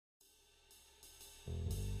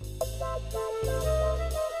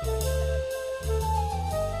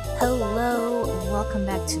Hello, welcome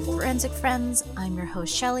back to Forensic Friends. I'm your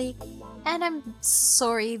host, Shelly, and I'm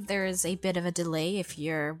sorry there is a bit of a delay if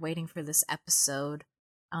you're waiting for this episode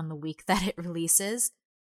on the week that it releases.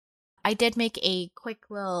 I did make a quick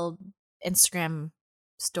little Instagram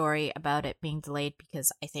story about it being delayed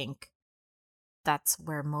because I think that's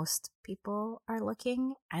where most people are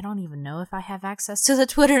looking. I don't even know if I have access to the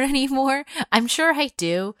Twitter anymore. I'm sure I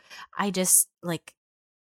do. I just, I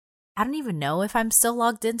don't even know if I'm still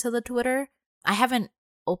logged into the Twitter. I haven't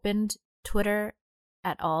opened Twitter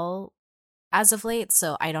at all as of late,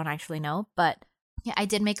 so I don't actually know. But yeah, I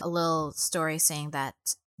did make a little story saying that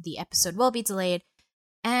the episode will be delayed,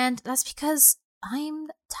 and that's because I'm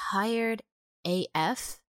tired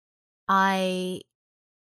AF.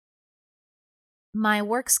 My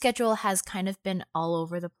work schedule has kind of been all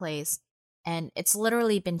over the place, and it's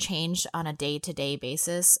literally been changed on a day-to-day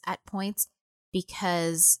basis at points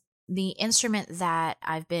because the instrument that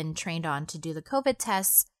I've been trained on to do the COVID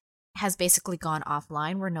tests has basically gone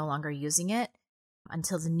offline. We're no longer using it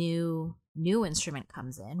until the new instrument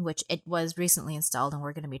comes in, which it was recently installed and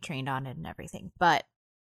we're going to be trained on it and everything. But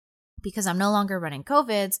because I'm no longer running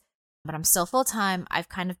COVIDs, but I'm still full-time, I've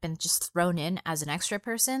kind of been just thrown in as an extra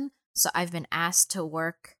person. So I've been asked to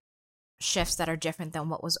work shifts that are different than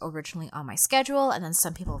what was originally on my schedule. And then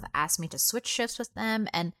some people have asked me to switch shifts with them.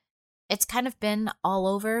 And it's kind of been all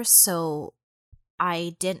over, so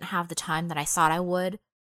I didn't have the time that I thought I would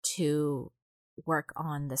to work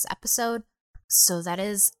on this episode. So that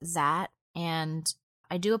is that, and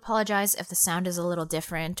I do apologize if the sound is a little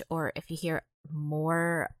different or if you hear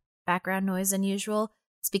more background noise than usual.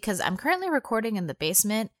 It's because I'm currently recording in the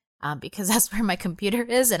basement because that's where my computer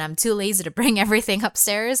is, and I'm too lazy to bring everything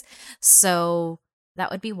upstairs, so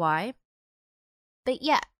that would be why. But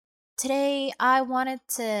yeah. Today, I wanted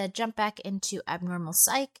to jump back into abnormal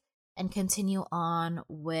psych and continue on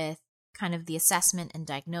with kind of the assessment and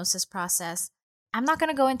diagnosis process. I'm not going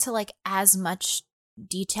to go into as much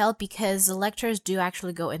detail because the lectures do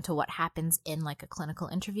actually go into what happens in a clinical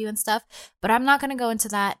interview and stuff, but I'm not going to go into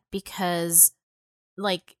that because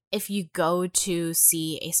if you go to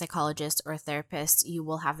see a psychologist or a therapist, you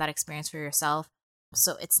will have that experience for yourself.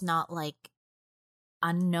 So it's not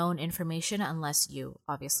unknown information unless you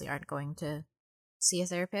obviously aren't going to see a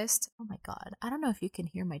therapist. Oh my god, I don't know if you can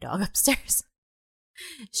hear my dog upstairs.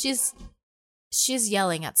 she's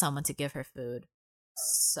yelling at someone to give her food,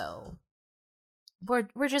 so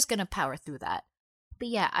we're just gonna power through that. But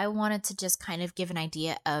yeah, I wanted to just kind of give an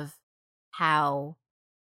idea of how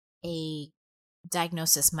a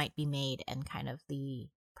diagnosis might be made and kind of the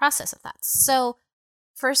process of that. So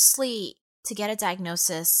firstly, to get a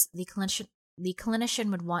diagnosis, the clinician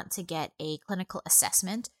would want to get a clinical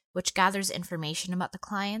assessment, which gathers information about the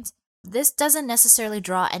client. This doesn't necessarily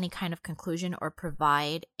draw any kind of conclusion or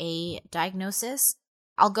provide a diagnosis.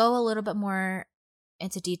 I'll go a little bit more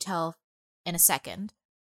into detail in a second,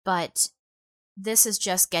 but this is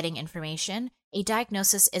just getting information. A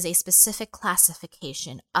diagnosis is a specific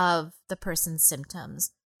classification of the person's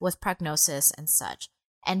symptoms with prognosis and such.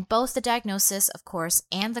 And both the diagnosis, of course,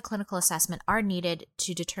 and the clinical assessment are needed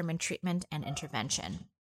to determine treatment and intervention.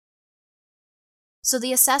 So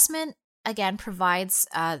the assessment, again, provides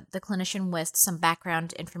the clinician with some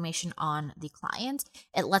background information on the client.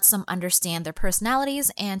 It lets them understand their personalities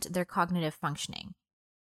and their cognitive functioning.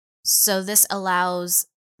 So this allows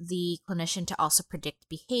the clinician to also predict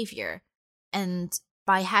behavior. And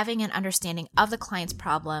by having an understanding of the client's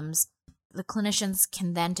problems, the clinicians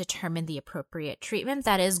can then determine the appropriate treatment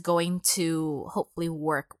that is going to hopefully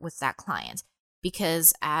work with that client.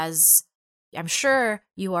 Because as I'm sure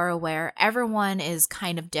you are aware, everyone is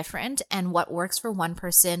kind of different, and what works for one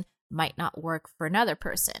person might not work for another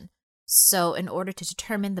person. So in order to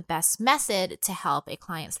determine the best method to help a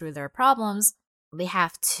client through their problems, they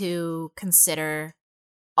have to consider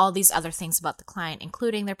all these other things about the client,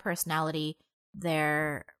 including their personality,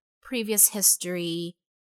 their previous history,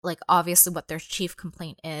 obviously what their chief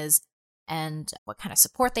complaint is, and what kind of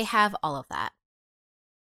support they have, all of that.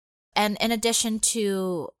 And in addition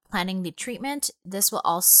to planning the treatment, this will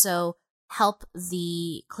also help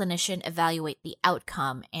the clinician evaluate the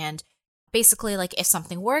outcome and basically if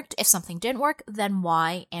something worked, if something didn't work, then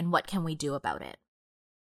why, and what can we do about it.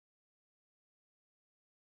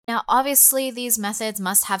 Now, obviously, these methods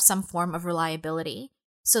must have some form of reliability.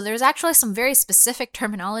 So there's actually some very specific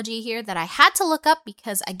terminology here that I had to look up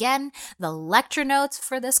because, again, the lecture notes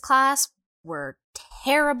for this class were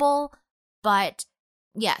terrible. But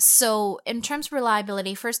yeah, so in terms of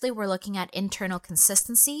reliability, firstly, we're looking at internal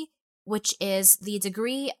consistency, which is the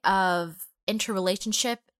degree of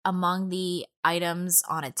interrelationship among the items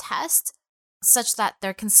on a test such that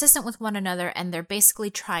they're consistent with one another and they're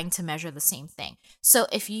basically trying to measure the same thing. So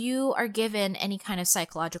if you are given any kind of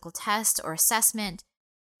psychological test or assessment,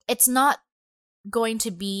 it's not going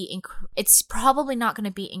to be, it's probably not going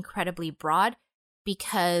to be incredibly broad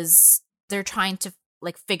because they're trying to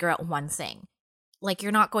like figure out one thing. Like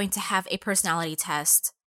you're not going to have a personality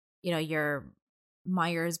test, your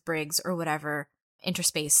Myers-Briggs or whatever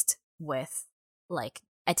interspaced with like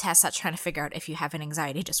a test that's trying to figure out if you have an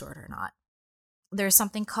anxiety disorder or not. There's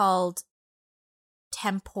something called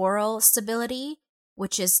temporal stability,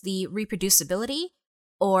 which is the reproducibility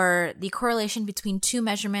or the correlation between two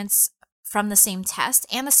measurements from the same test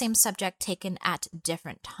and the same subject taken at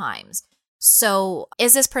different times. So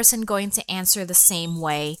is this person going to answer the same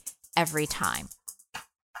way every time?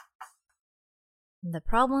 The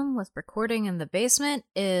problem with recording in the basement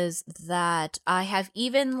is that I have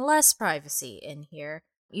even less privacy in here.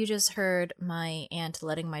 You just heard my aunt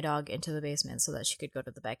letting my dog into the basement so that she could go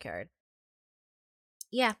to the backyard.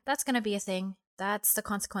 Yeah, that's gonna be a thing. That's the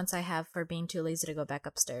consequence I have for being too lazy to go back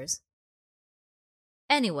upstairs.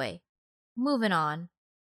 Anyway, moving on.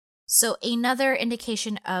 So another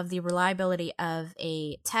indication of the reliability of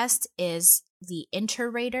a test is the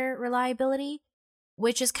inter-rater reliability,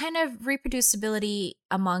 which is kind of reproducibility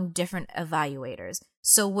among different evaluators.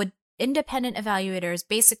 So would independent evaluators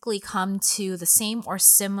basically come to the same or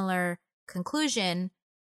similar conclusion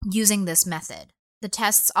using this method? The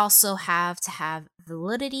tests also have to have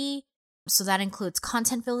validity, so that includes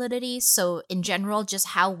content validity. So in general, just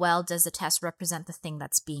how well does the test represent the thing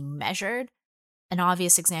that's being measured? An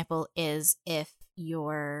obvious example is if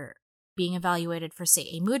you're being evaluated for, say,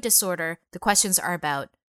 a mood disorder, the questions are about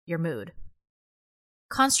your mood.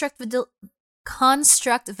 Construct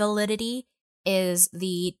validity is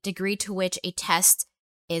the degree to which a test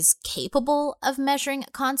is capable of measuring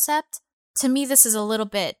a concept. To me, this is a little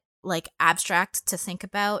bit like abstract to think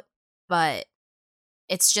about, but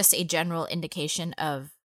it's just a general indication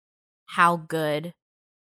of how good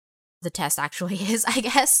the test actually is, I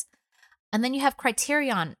guess. And then you have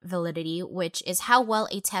criterion validity, which is how well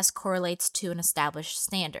a test correlates to an established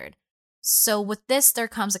standard. So with this, there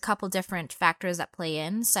comes a couple different factors that play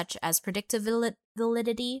in, such as predictive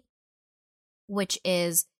validity, which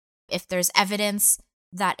is if there's evidence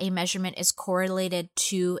that a measurement is correlated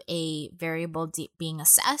to a variable being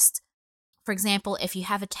assessed. For example, if you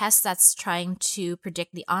have a test that's trying to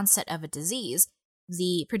predict the onset of a disease,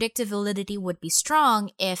 the predictive validity would be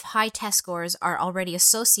strong if high test scores are already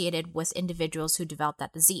associated with individuals who develop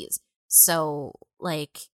that disease. So,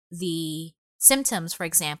 like, the symptoms, for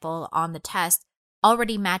example, on the test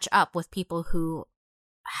already match up with people who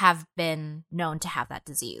have been known to have that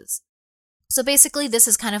disease. So basically, this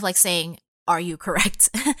is kind of like saying, are you correct?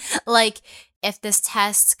 Like, if this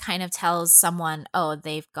test kind of tells someone, oh,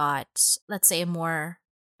 they've got, let's say, a more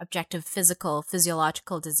objective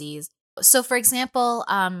physiological disease. So, for example,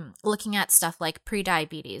 looking at stuff like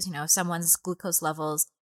prediabetes, someone's glucose levels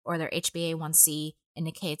or their HbA1c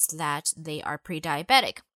indicates that they are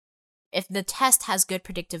pre-diabetic. If the test has good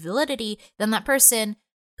predictive validity, then that person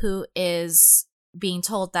who is being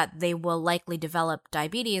told that they will likely develop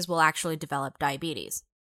diabetes will actually develop diabetes.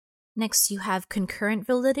 Next, you have concurrent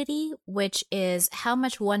validity, which is how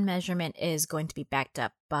much one measurement is going to be backed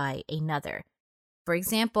up by another. For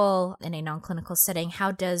example, in a non-clinical setting,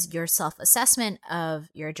 how does your self-assessment of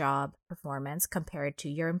your job performance compare to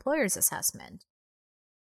your employer's assessment?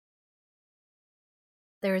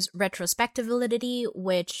 There's retrospective validity,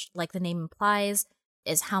 which, like the name implies,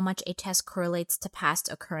 is how much a test correlates to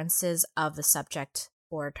past occurrences of the subject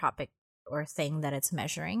or topic or thing that it's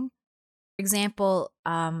measuring. For example,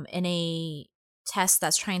 in a test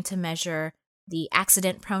that's trying to measure the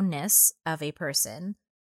accident proneness of a person,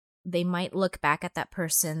 they might look back at that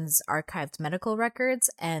person's archived medical records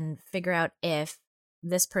and figure out if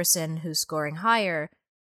this person who's scoring higher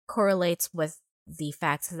correlates with the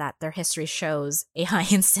fact that their history shows a high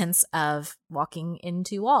instance of walking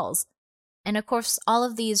into walls. And of course, all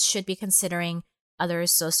of these should be considering other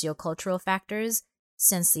sociocultural factors,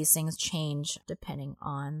 since these things change depending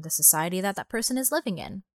on the society that person is living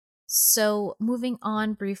in. So moving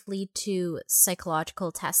on briefly to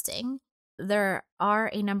psychological testing, there are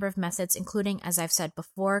a number of methods, including, as I've said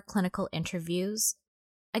before, clinical interviews.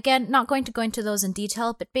 Again, not going to go into those in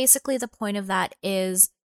detail, but basically the point of that is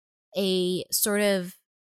a sort of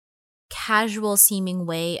casual seeming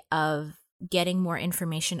way of getting more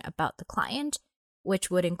information about the client, which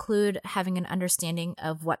would include having an understanding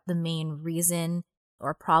of what the main reason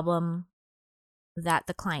or problem that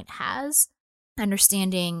the client has.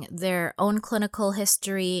 understanding their own clinical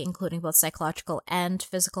history, including both psychological and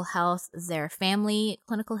physical health, their family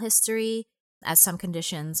clinical history, as some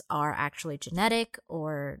conditions are actually genetic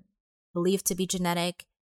or believed to be genetic,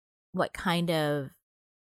 what kind of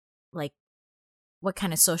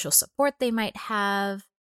social support they might have,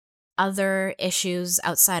 other issues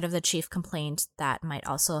outside of the chief complaint that might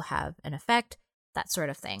also have an effect, that sort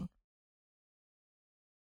of thing.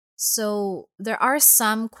 So there are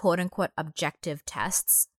some quote-unquote objective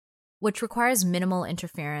tests, which requires minimal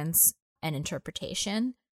interference and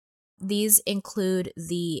interpretation. These include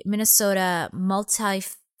the Minnesota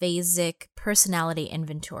Multiphasic Personality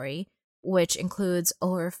Inventory, which includes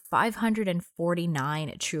over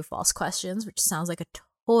 549 true-false questions, which sounds like a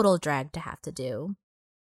total drag to have to do.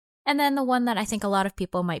 And then the one that I think a lot of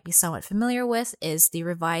people might be somewhat familiar with is the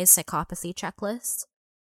Revised Psychopathy Checklist.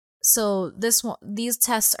 So these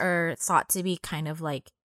tests are thought to be kind of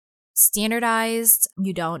like standardized.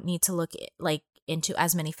 You don't need to look into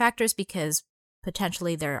as many factors because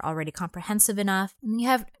potentially they're already comprehensive enough. And you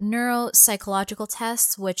have neuropsychological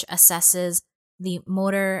tests, which assesses the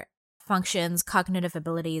motor functions, cognitive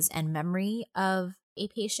abilities, and memory of a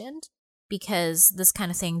patient, because this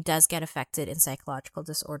kind of thing does get affected in psychological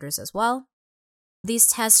disorders as well. These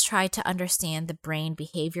tests try to understand the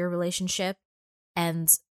brain-behavior relationship,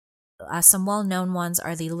 and some well-known ones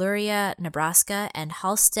are the Luria, Nebraska, and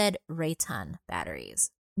Halstead-Rayton batteries.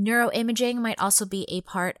 Neuroimaging might also be a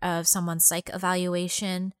part of someone's psych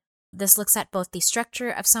evaluation. This looks at both the structure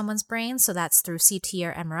of someone's brain, so that's through CT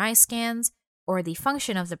or MRI scans, or the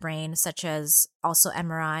function of the brain, such as also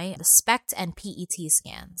MRI, the SPECT and PET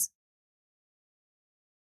scans.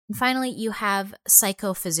 And finally, you have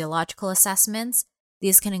psychophysiological assessments.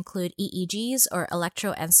 These can include EEGs or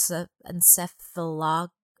electroencephalogram,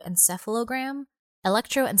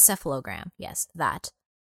 yes, that,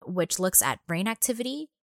 which looks at brain activity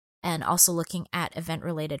and also looking at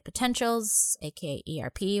event-related potentials, aka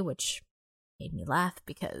ERP, which made me laugh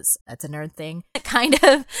because that's a nerd thing, kind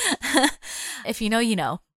of. If you know, you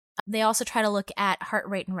know. They also try to look at heart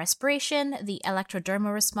rate and respiration, the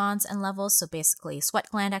electrodermal response and levels, so basically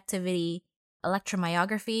sweat gland activity,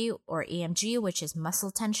 electromyography or EMG, which is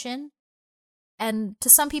muscle tension. And to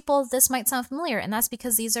some people, this might sound familiar, and that's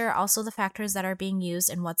because these are also the factors that are being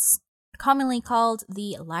used in what's commonly called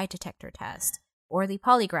the lie detector test or the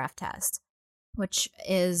polygraph test, which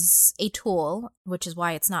is a tool, which is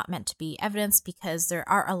why it's not meant to be evidence, because there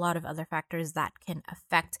are a lot of other factors that can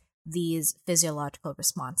affect these physiological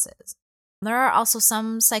responses. There are also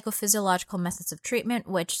some psychophysiological methods of treatment,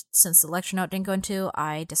 which, since the lecture note didn't go into,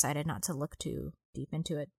 I decided not to look too deep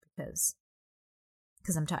into it because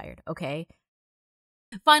I'm tired, okay?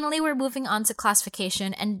 Finally, we're moving on to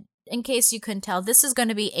classification, and in case you couldn't tell, this is going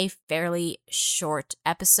to be a fairly short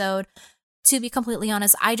episode. To be completely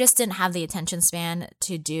honest, I just didn't have the attention span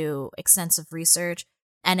to do extensive research.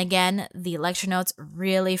 And again, the lecture notes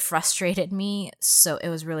really frustrated me, so it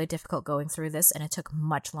was really difficult going through this, and it took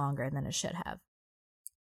much longer than it should have.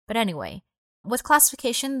 But anyway, with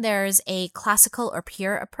classification, there's a classical or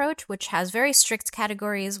pure approach, which has very strict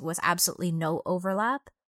categories with absolutely no overlap.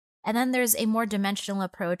 And then there's a more dimensional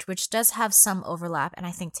approach, which does have some overlap and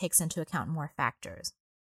I think takes into account more factors.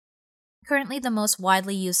 Currently, the most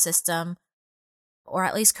widely used system, or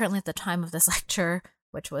at least currently at the time of this lecture,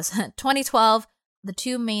 which was 2012, the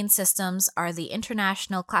two main systems are the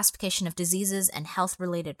International Classification of Diseases and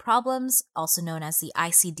Health-Related Problems, also known as the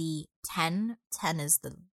ICD-10. 10 is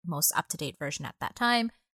the most up-to-date version at that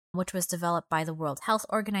time, which was developed by the World Health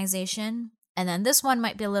Organization. And then this one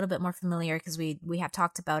might be a little bit more familiar because we have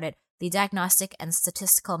talked about it, the Diagnostic and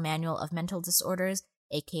Statistical Manual of Mental Disorders,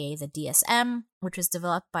 aka the DSM, which was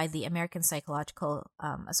developed by the American Psychological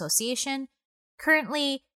Association.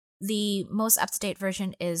 Currently, the most up-to-date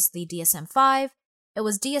version is the DSM-5. It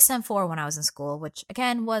was DSM-4 when I was in school, which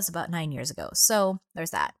again was about 9 years ago, so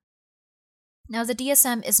there's that. Now, the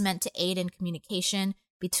DSM is meant to aid in communication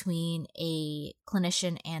between a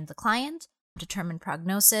clinician and the client, determine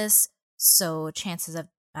prognosis, so chances of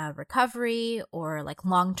recovery or like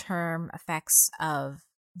long-term effects of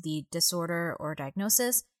the disorder or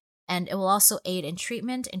diagnosis, and it will also aid in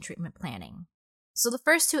treatment and treatment planning. So the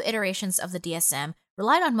first two iterations of the DSM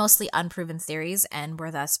relied on mostly unproven theories and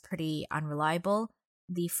were thus pretty unreliable.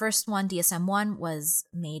 The first one, DSM-1, was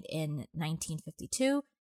made in 1952,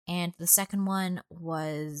 and the second one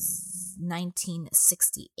was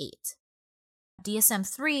 1968.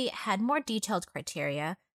 DSM-3 had more detailed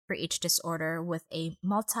criteria for each disorder with a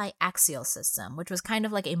multi-axial system, which was kind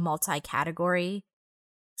of like a multi-category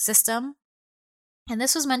system. And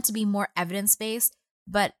this was meant to be more evidence-based,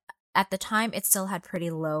 but at the time it still had pretty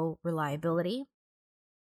low reliability.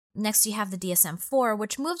 Next, you have the DSM-4,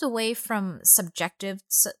 which moves away from subjective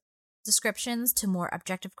descriptions to more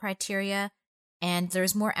objective criteria, and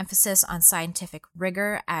there's more emphasis on scientific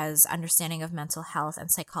rigor as understanding of mental health and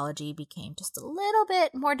psychology became just a little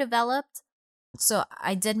bit more developed. So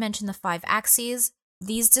I did mention the 5 axes.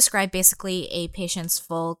 These describe basically a patient's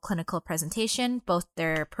full clinical presentation, both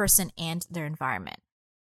their person and their environment.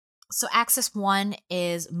 So axis 1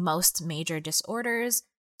 is most major disorders.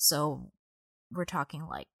 So we're talking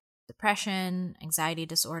like depression, anxiety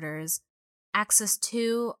disorders. Axis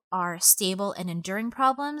 2 are stable and enduring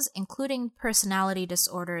problems, including personality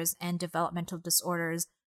disorders and developmental disorders.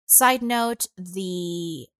 Side note,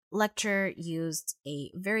 the lecture used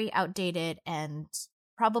a very outdated and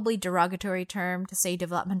probably derogatory term to say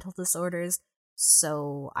developmental disorders,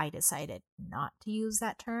 so I decided not to use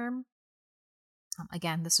that term.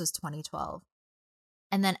 Again, this was 2012.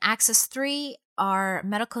 And then axis 3 are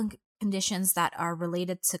medical conditions that are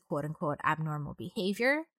related to quote-unquote abnormal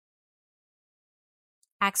behavior.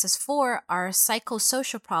 Axis 4 are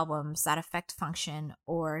psychosocial problems that affect function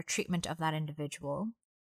or treatment of that individual.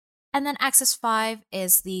 And then axis 5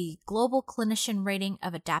 is the global clinician rating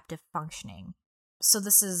of adaptive functioning. So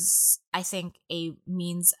this is, I think, a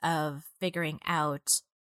means of figuring out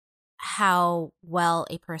how well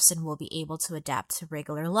a person will be able to adapt to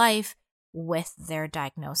regular life with their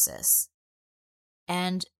diagnosis.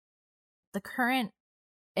 And the current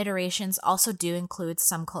iterations also do include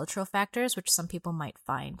some cultural factors, which some people might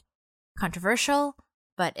find controversial,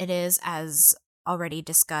 but it is, as already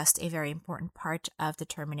discussed, a very important part of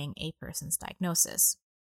determining a person's diagnosis.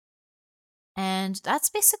 And that's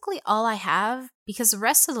basically all I have, because the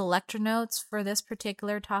rest of the lecture notes for this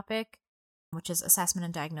particular topic, which is assessment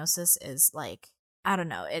and diagnosis, is like, I don't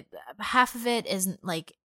know, half of it is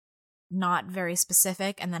like not very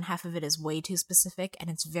specific, and then half of it is way too specific, and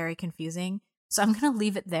it's very confusing. So I'm going to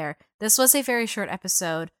leave it there. This was a very short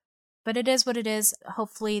episode, but it is what it is.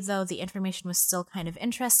 Hopefully, though, the information was still kind of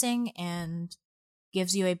interesting and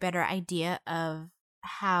gives you a better idea of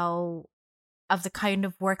the kind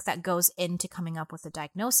of work that goes into coming up with a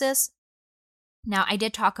diagnosis. Now, I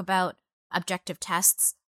did talk about objective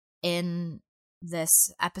tests in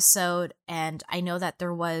this episode, and I know that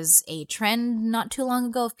there was a trend not too long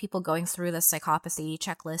ago of people going through the psychopathy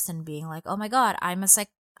checklist and being like, oh my god, I'm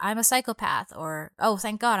a psychopath, or oh,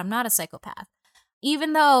 thank god I'm not a psychopath.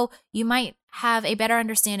 Even though you might have a better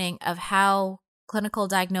understanding of how clinical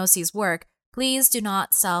diagnoses work, please do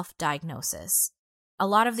not self-diagnosis. A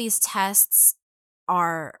lot of these tests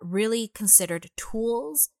are really considered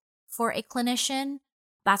tools for a clinician.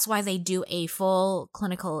 That's why they do a full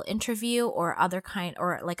clinical interview or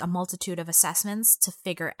like a multitude of assessments to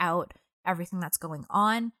figure out everything that's going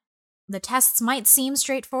on. The tests might seem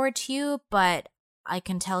straightforward to you, but I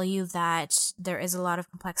can tell you that there is a lot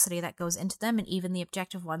of complexity that goes into them, and even the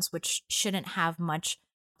objective ones, which shouldn't have much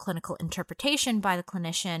clinical interpretation by the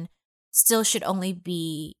clinician, still should only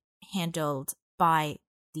be handled by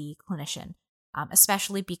the clinician,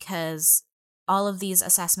 especially because all of these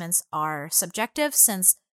assessments are subjective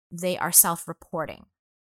since they are self-reporting.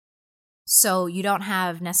 So you don't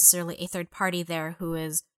have necessarily a third party there who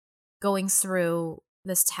is going through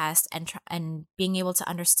this test and being able to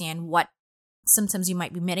understand what symptoms you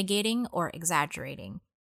might be mitigating or exaggerating,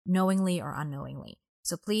 knowingly or unknowingly.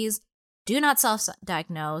 So please do not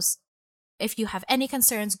self-diagnose. If you have any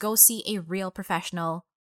concerns, go see a real professional.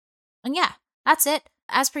 And yeah, that's it.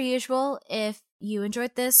 As per usual, if you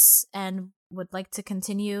enjoyed this and would like to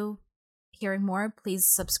continue hearing more, please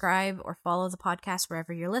subscribe or follow the podcast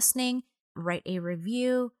wherever you're listening. Write a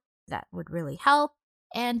review. That would really help.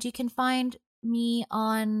 And you can find me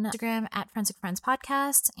on Instagram at Forensic Friends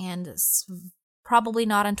Podcast, and probably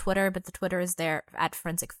not on Twitter, but the Twitter is there at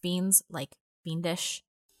Forensic Fiends, like fiendish.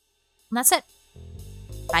 And that's it.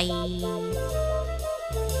 Bye.